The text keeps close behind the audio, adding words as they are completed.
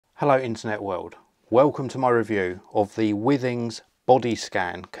Hello Internet world, welcome to my review of the Withings Body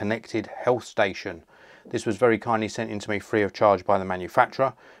Scan Connected Health Station. This was very kindly sent in to me free of charge by the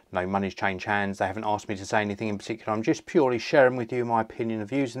manufacturer. No money's changed hands, they haven't asked me to say anything in particular. I'm just purely sharing with you my opinion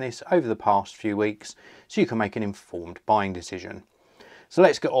of using this over the past few weeks so you can make an informed buying decision. So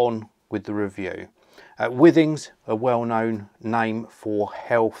let's get on with the review. Withings, a well-known name for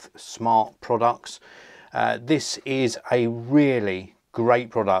health smart products. This is a really great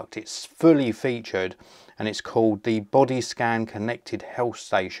product. It's fully featured and it's called the Body Scan Connected Health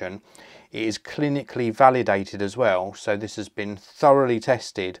Station. It is clinically validated as well, so this has been thoroughly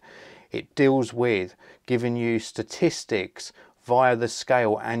tested. It deals with giving you statistics via the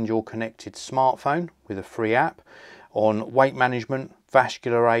scale and your connected smartphone with a free app on weight management,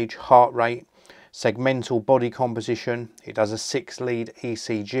 vascular age, heart rate, segmental body composition. It does a 6-lead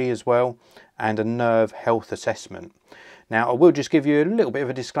ECG as well and a nerve health assessment. Now, I will just give you a little bit of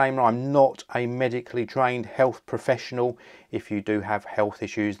a disclaimer. I'm not a medically trained health professional. If you do have health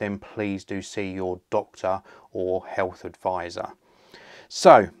issues, then please do see your doctor or health advisor.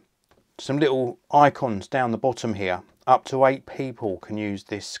 So, some little icons down the bottom here. Up to 8 people can use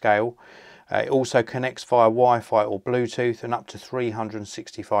this scale. It also connects via Wi-Fi or Bluetooth and up to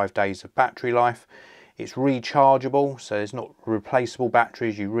 365 days of battery life. It's rechargeable, so there's not replaceable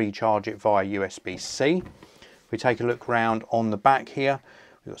batteries. You recharge it via USB-C. If we take a look around on the back here,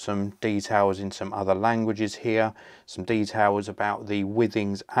 we've got some details in some other languages here, some details about the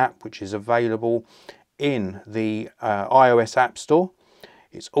Withings app, which is available in the iOS App Store.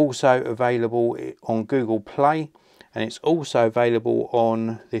 It's also available on Google Play, and it's also available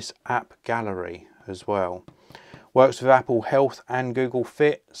on this app gallery as well. Works with Apple Health and Google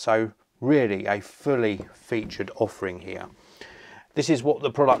Fit, so really a fully featured offering here. This is what the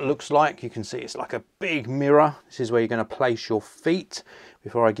product looks like. You can see it's like a big mirror. This is where you're going to place your feet.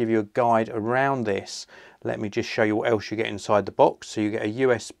 Before I give you a guide around this, let me just show you what else you get inside the box. So you get a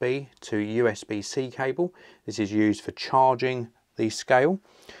USB to USB-C cable. This is used for charging the scale.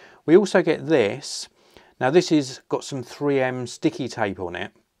 We also get this. Now this has got some 3M sticky tape on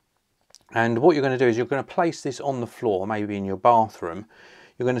it. And what you're going to do is you're going to place this on the floor, maybe in your bathroom.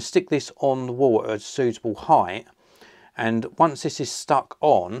 You're going to stick this on the wall at a suitable height. And once this is stuck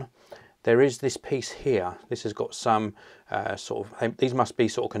on, there is this piece here. This has got some these must be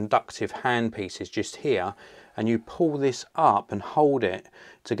sort of conductive hand pieces just here. And you pull this up and hold it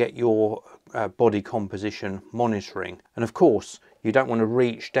to get your body composition monitoring. And of course, you don't want to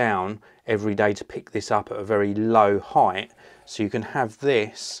reach down every day to pick this up at a very low height. So you can have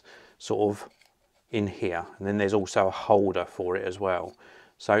this sort of in here. And then there's also a holder for it as well.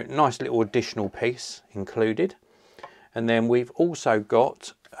 So nice little additional piece included. And then we've also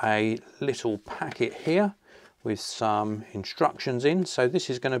got a little packet here with some instructions in. So this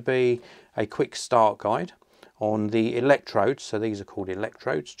is going to be a quick start guide on the electrodes. So these are called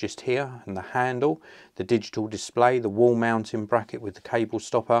electrodes just here, and the handle, the digital display, the wall mounting bracket with the cable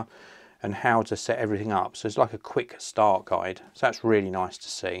stopper, and how to set everything up. So it's like a quick start guide. So that's really nice to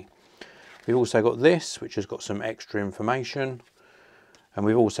see. We've also got this, which has got some extra information. And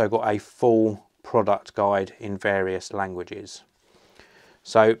we've also got a full product guide in various languages.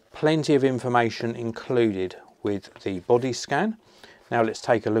 So plenty of information included with the body scan. Now let's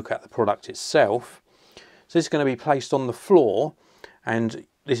take a look at the product itself. So this is going to be placed on the floor, and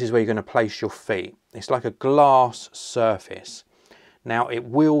this is where you're going to place your feet. It's like a glass surface. Now it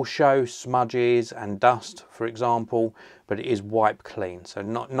will show smudges and dust, for example, but it is wipe clean, so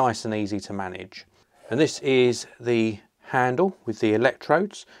not nice and easy to manage. And this is the handle with the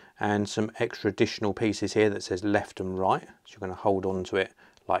electrodes and some extra additional pieces here that says left and right. So you're going to hold on to it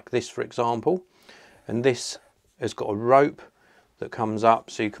like this, for example. And this has got a rope that comes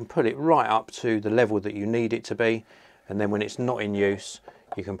up, so you can put it right up to the level that you need it to be. And then when it's not in use,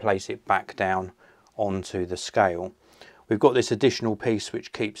 you can place it back down onto the scale. We've got this additional piece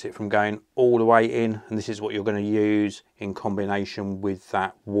which keeps it from going all the way in. And this is what you're going to use in combination with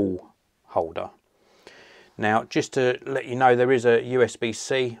that wall holder. Now, just to let you know, there is a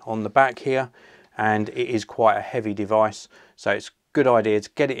USB-C on the back here, and it is quite a heavy device, so it's a good idea to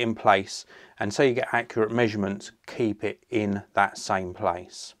get it in place, and so you get accurate measurements, keep it in that same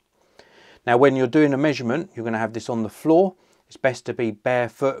place. Now, when you're doing a measurement, you're going to have this on the floor. It's best to be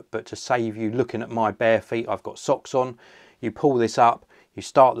barefoot, but to save you looking at my bare feet, I've got socks on. You pull this up, you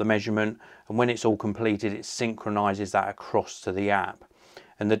start the measurement, and when it's all completed, it synchronizes that across to the app.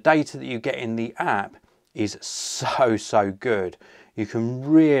 And the data that you get in the app is so good. You can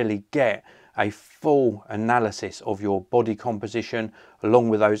really get a full analysis of your body composition along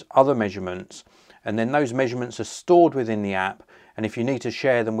with those other measurements, and then those measurements are stored within the app, And if you need to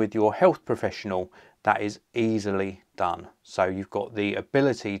share them with your health professional, that is easily done. So you've got the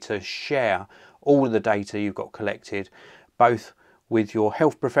ability to share all of the data you've got collected, both with your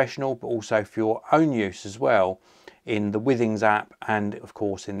health professional, but also for your own use as well, in the Withings app and of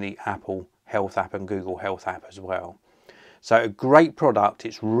course in the Apple Health app and Google Health app as well. So a great product,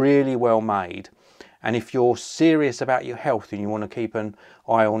 it's really well made. And if you're serious about your health and you want to keep an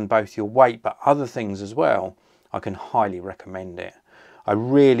eye on both your weight but other things as well, I can highly recommend it. I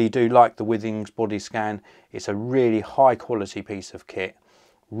really do like the Withings Body Scan. It's a really high quality piece of kit,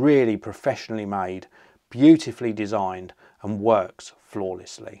 really professionally made, beautifully designed, and works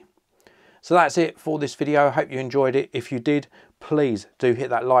flawlessly. So that's it for this video. I hope you enjoyed it. If you did, please do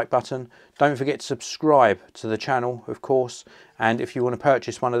hit that like button. Don't forget to subscribe to the channel, of course. And if you want to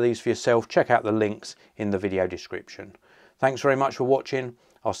purchase one of these for yourself, check out the links in the video description. Thanks very much for watching.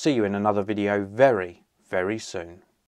 I'll see you in another video very, very soon.